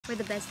For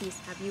the besties,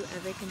 have you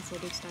ever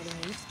considered starting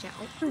a YouTube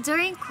channel?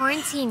 During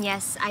quarantine,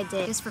 yes, I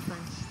did. Just for fun.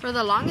 For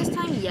the longest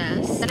time,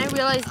 yes. Then I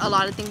realized a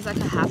lot of things that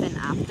could happen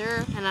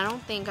after, and I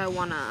don't think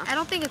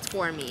it's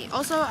for me.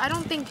 Also, I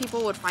don't think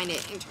people would find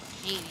it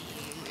entertaining.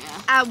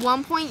 At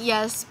one point,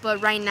 yes,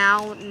 but right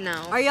now,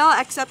 no. Are y'all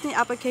accepting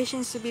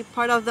applications to be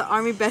part of the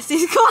Army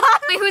Besties Squad?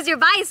 Wait, who's your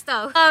bias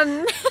though?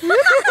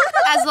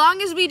 As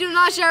long as we do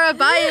not share a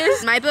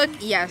bias. My book,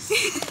 yes.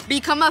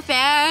 Become a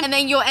fan, and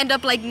then you'll end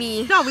up like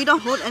me. No, we don't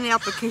hold any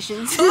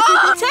applications.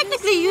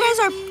 Technically, you guys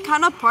are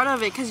kind of part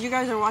of it because you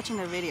guys are watching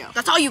the video.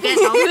 That's all you get,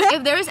 though.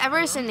 If there's ever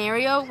a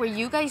scenario where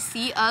you guys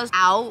see us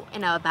out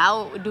and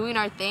about doing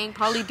our thing,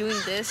 probably doing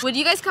this, would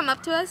you guys come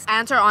up to us?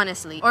 Answer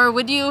honestly. Or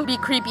would you be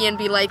creepy and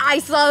be like, I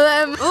saw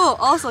them? Oh,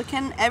 also,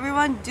 can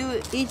everyone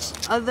do each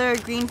other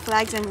green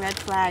flags and red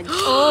flags?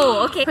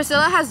 Oh, okay.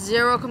 Priscilla has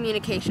zero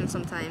communication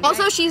sometimes.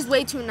 Also, she's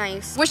way too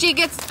nice. Where she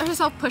gets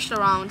herself pushed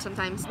around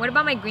sometimes. What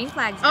about my green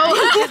flags? Oh.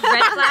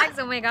 Red flags?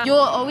 Oh my god. You'll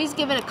always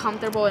give it a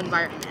comfortable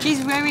environment. She's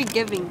very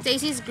giving.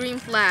 Stacey's green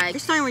flag. You're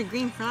starting with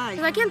green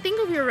flags. I can't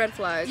think of your red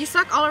flag. You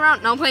suck all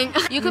around. No, I'm playing.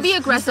 You could be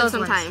aggressive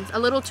sometimes. A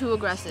little too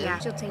aggressive. Yeah,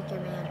 she'll take your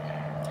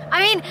man.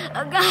 I mean,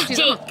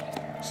 Jake.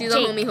 She's a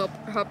homie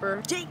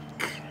hopper. Jake.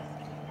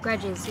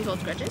 Grudges. She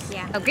holds grudges?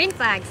 Yeah. Oh, green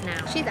flags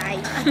now. She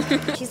died.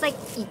 She's like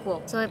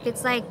equal. So if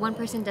it's like one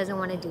person doesn't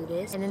want to do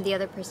this and then the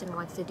other person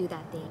wants to do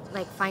that thing,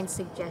 like find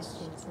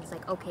suggestions. It's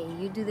like, okay,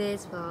 you do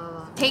this, blah, blah,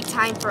 blah. Take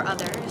time for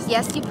others.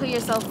 Yes, you put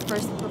yourself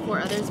first before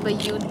others,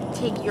 but you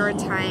take your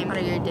time out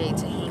of your day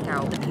to hang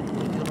out with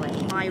people you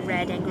like. My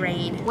red and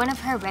green. One of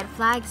her red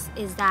flags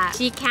is that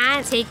she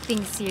can't take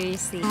things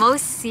seriously.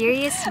 Most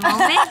serious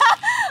moment,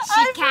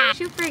 she can't.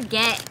 She'll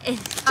forget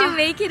to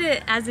make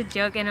it as a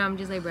joke, and I'm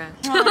just like, bro.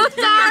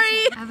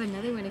 Sorry. I have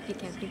another one if you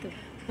can't think of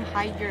it.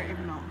 Hide your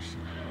emotions.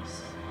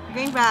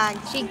 Green flag.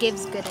 She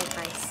gives good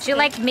advice. She'll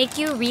like make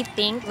you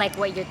rethink like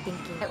what you're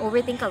thinking. I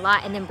overthink a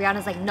lot, and then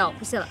Brianna's like, no,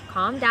 Priscilla,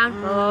 calm down.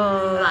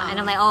 And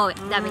I'm like, oh,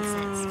 that makes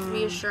sense.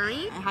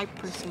 Reassuring. A hype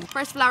person.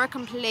 First flower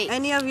complete.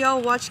 Any of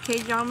y'all watch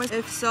K-dramas?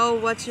 If so,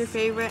 what's your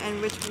favorite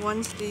and which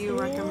ones do you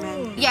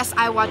recommend? Yes,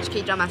 I watch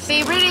K-dramas.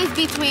 Favorite is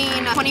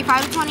between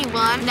 25 to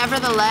 21.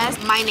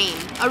 Nevertheless, My Name.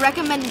 A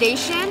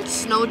recommendation,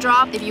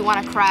 Snowdrop if you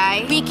want to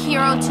cry. Weak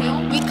Hero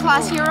 2. Weak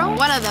Class Hero.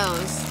 One of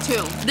those.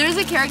 2. There's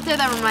a character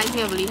that reminds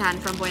me of Lihan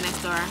from Boy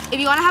Next Door. If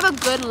you want to have a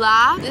good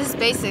laugh, this is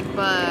basic,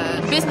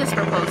 but Business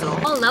Proposal.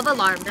 Oh, Love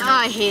Alarm. Oh,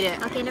 I hate it.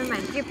 Okay, never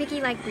mind. If you're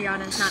picky like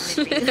Brianna, it's not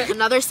meant for you.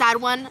 Another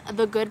sad one,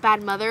 The Good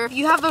Bad Mother. If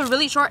you have a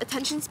really short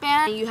attention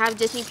span and you have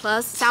Disney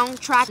Plus,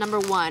 soundtrack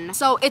 #1.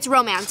 So it's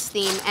romance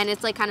theme and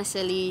it's like kind of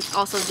silly.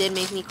 Also did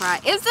make me cry.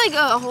 It's like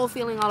a whole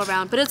feeling all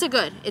around, but it's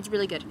it's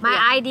really good. My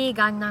ID,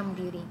 Gangnam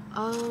Beauty.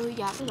 Oh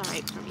yeah, it's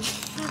alright for me.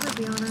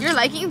 Brianna. Your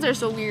likings are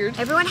so weird.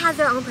 Everyone has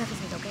their own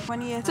preferences, okay?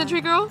 20th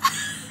Century Girl?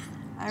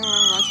 I remember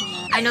watching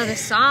that. I know the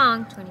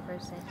song,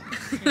 20%.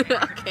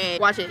 Okay.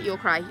 Watch it, you'll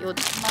cry. My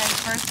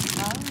first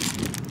love?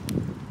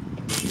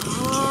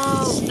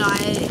 Oh, no, I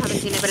haven't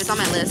seen it, but it's on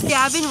my list.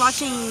 Yeah, I've been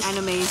watching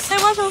animes. I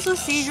watch also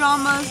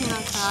C-dramas,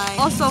 Kai.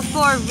 Also,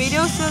 for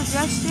video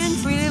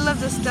suggestions, really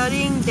love the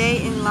studying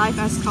day in life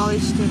as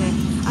college student.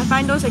 I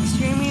find those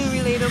extremely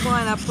relatable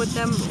and I put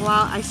them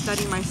while I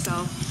study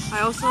myself.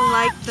 I also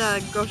like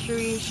the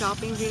grocery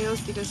shopping videos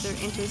because they're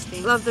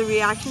interesting. Love the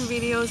reaction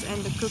videos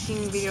and the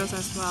cooking videos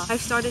as well. I've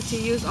started to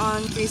use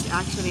on Freeze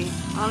actually.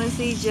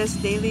 Honestly,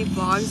 just daily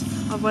vlogs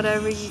of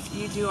whatever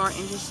you do are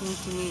interesting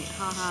to me.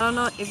 Haha. I don't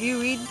know if you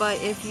read, but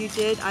if you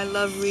did, I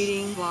love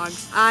reading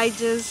vlogs. I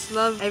just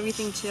love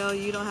everything chill.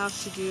 You don't have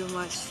to do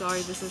much.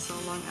 Sorry, this is so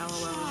long,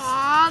 LOLs.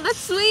 Aw, that's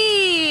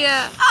sweet.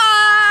 And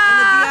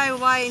Ah! the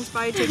DIY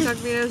inspired TikTok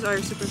videos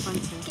are super fun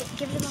too.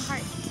 Give them a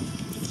heart.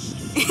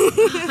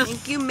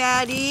 Thank you,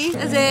 Maddie.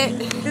 That's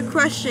it. Good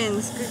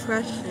questions. Good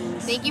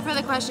questions. Thank you for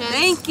the questions.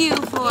 Thank you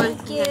for.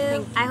 Thank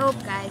you. I hope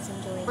guys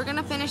enjoy. We're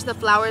gonna finish the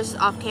flowers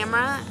off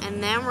camera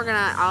and then we're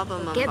gonna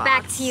album unbox. Get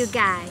back to you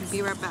guys.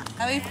 Be right back.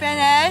 Are we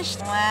finished?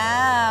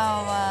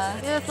 Wow.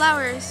 Yeah, the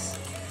flowers.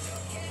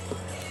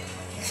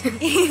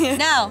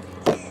 Now,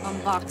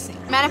 unboxing.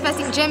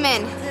 Manifesting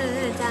Jimin.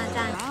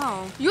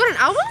 Wow. You want an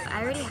album?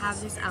 I already have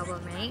this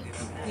album, right?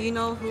 Do you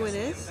know who it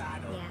is? Yeah.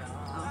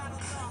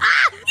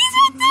 Ah! He's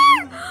right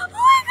there! Oh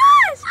my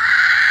gosh!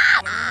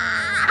 Ah!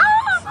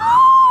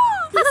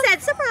 He said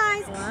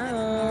surprise.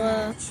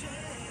 Wow.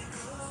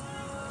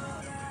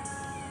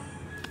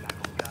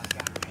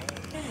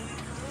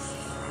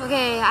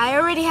 Okay, I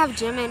already have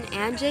Jimin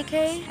and JK,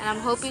 and I'm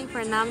hoping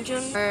for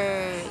Namjoon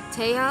or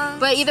Taehyung.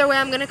 But either way,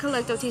 I'm gonna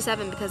collect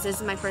OT7 because this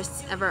is my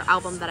first ever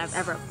album that I've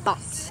ever bought.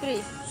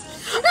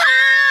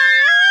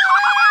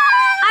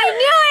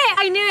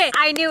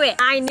 I knew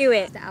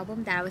it. The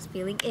album that I was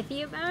feeling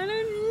iffy about.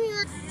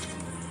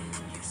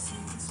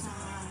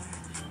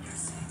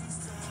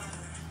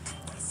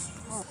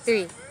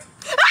 3.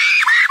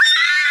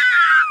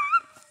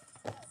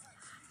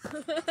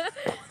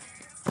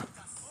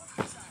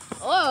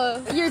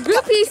 Oh, your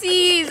group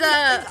PCs.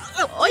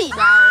 Oh,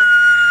 wow.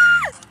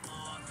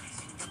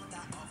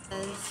 I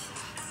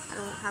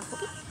don't have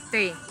cookies.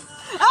 3.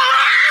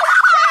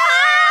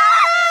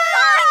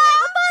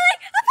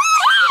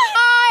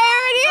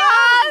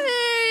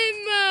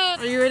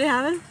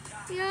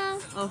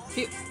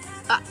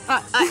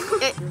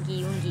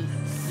 Yoongi,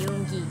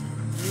 Yoongi,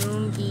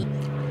 Yoongi.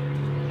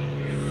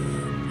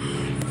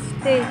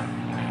 Hey.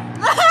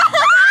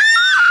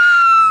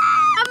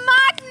 A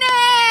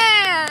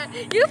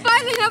magnet! You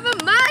finally have a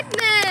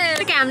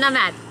magnet! Okay, I'm not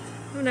mad.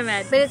 I'm not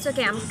mad. But it's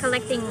okay, I'm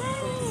collecting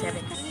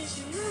 7.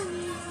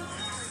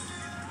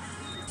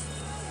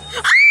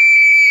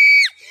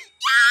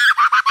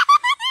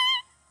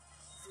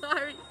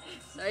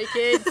 Sorry,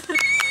 kids.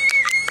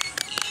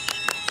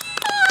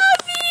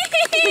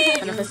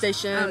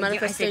 Manifestation,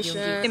 manifestation.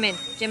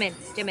 Jimin.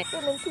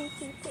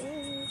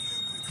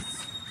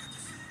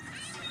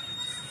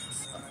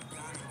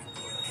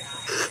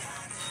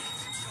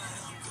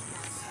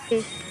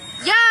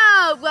 Yo!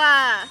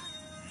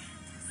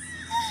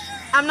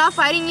 I'm not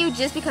fighting you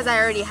just because I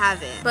already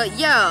have it. But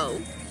yo.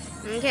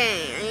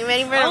 Okay, are you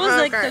ready for the That was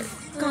like poker?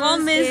 the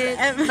calmest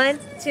ever. 1,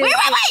 2, Wait!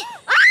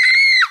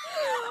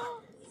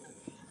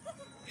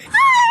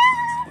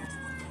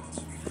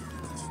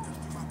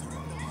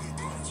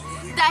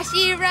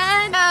 Dashi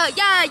run!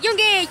 Yeah,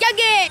 Yoongi!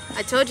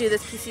 I told you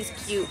this PC's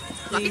cute.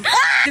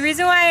 The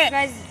reason why you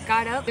guys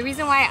got up, the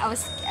reason why I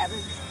was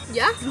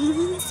Yeah?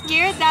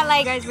 scared that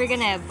like you guys were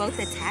gonna both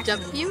attack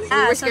Jump me. you? We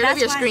Yeah, were so scared of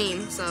that's your why.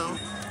 scream, so.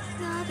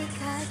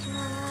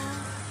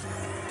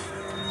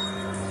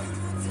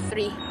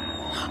 3.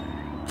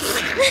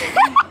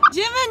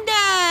 Jimin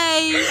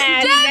Day!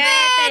 Happy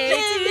birthday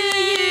to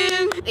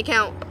you.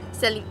 Account.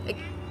 Selling.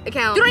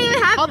 Account. You don't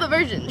even have all the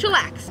versions.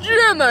 Chillax.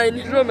 Jimin.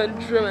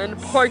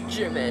 Part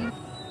Jimin.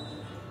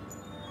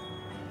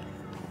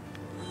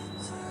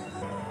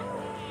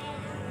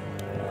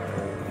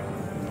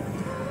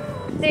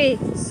 Three.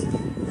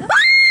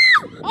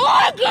 Oh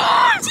my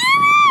god!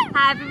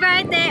 Happy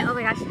birthday! Oh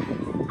my gosh.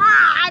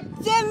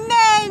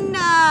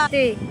 Jimin!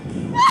 3.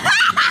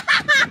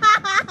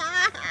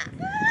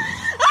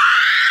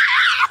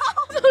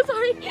 I'm so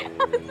sorry.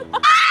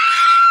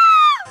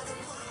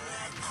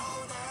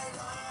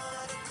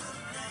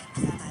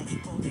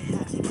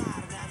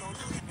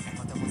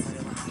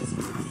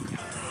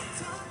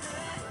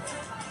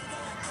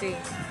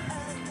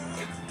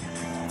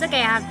 It's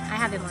okay, I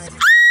have him already.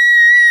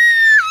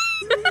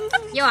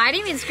 Yo, I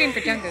didn't even scream for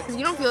Jungkook.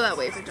 You don't feel that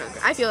way for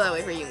Jungkook. I feel that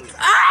way for you. Oh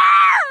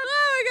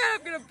my god,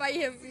 I'm gonna bite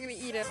him. I'm gonna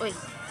eat him. Wait.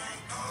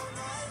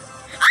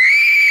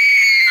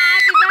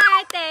 Happy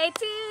birthday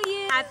to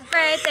you. Happy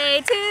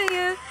birthday to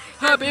you.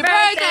 Happy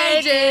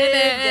birthday,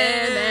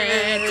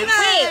 Jimin.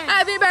 Wait,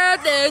 Happy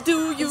birthday to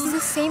is you. this the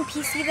same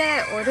PC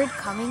that I ordered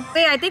coming?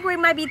 Wait, I think we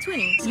might be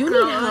twinning. You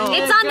need help.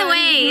 It's on the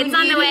way. It's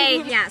on the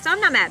way. Yeah, so I'm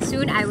not mad.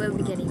 Soon I will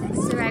be getting it.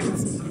 It's arriving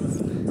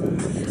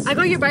soon. I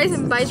go to your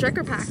buys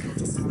record pack.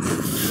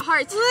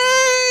 Hearts.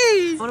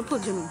 Please! I wanna pull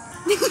Jimin.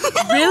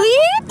 Really?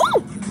 Oh!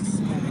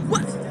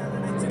 What?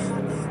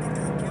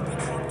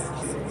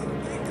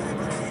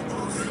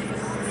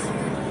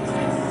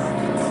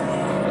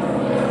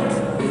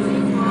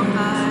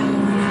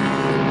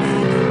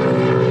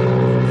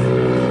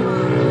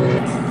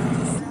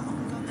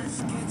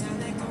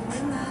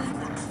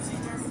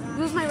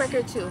 Who's my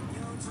record too?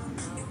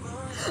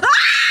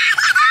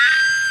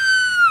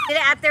 Did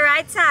it at the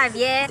right time,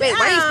 yeah. Wait,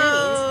 why are you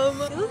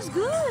screaming? It looks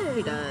good.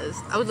 He does.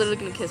 I was literally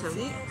gonna kiss him.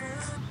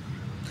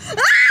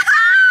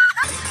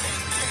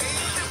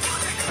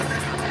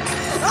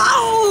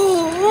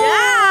 Oh!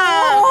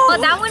 Yeah. Well,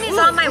 that one is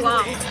on my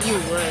wall. You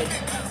would.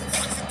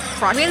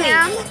 Cross Really?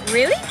 cam?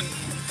 Really?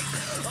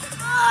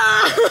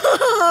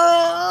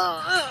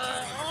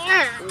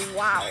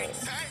 Wow.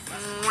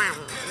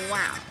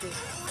 Wow.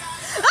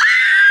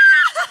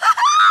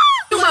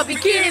 You must be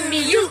kidding me.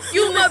 You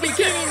must be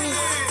kidding me.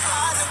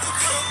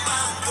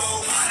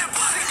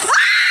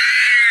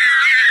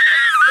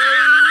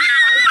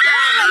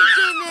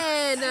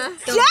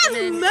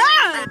 Jimin.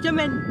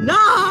 Jimin,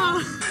 nah!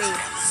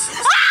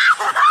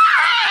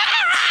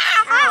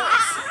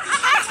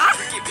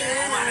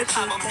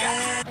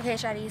 Okay,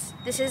 shawties.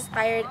 This is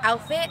inspired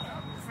outfit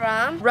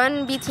from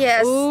Run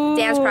BTS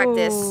dance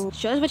practice.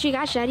 Show us what you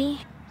got, shawty.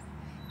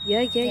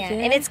 Yeah.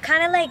 And it's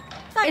kind of like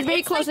It's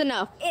very close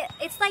enough.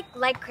 It's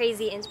like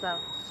crazy inspo.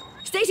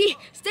 Stacy!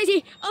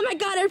 Oh my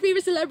god, our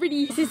favorite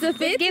celebrity. This is the It's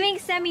fifth? giving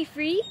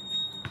semi-free.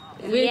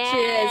 Which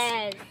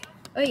Yes.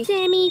 is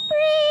semi-free.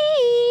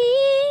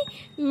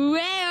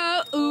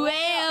 Well.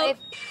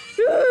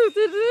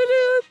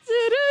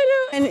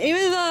 And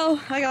even though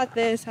I got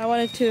this, I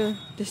wanted to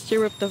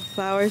distribute the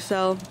flowers,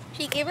 so...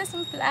 She gave us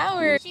some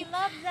flowers. She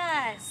loves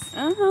us.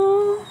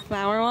 Oh,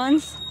 flower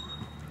ones.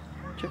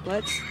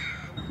 Triplets.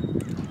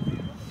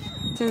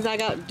 Since I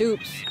got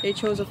dupes, they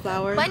chose a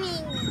flower. Bunny.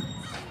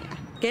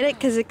 Get it?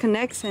 Because it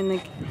connects and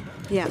like...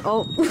 Yeah,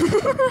 oh.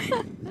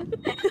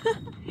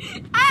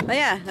 But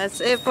yeah,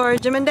 that's it for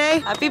Jimin Day.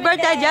 Happy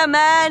birthday,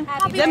 Jimin!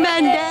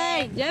 Jimin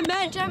Day!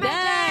 Jimin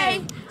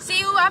Day! See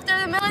you after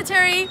the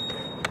military.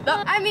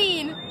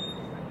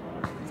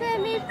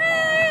 Semi-free.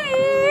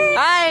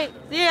 Alright,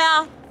 see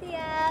ya! See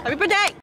ya. Happy birthday!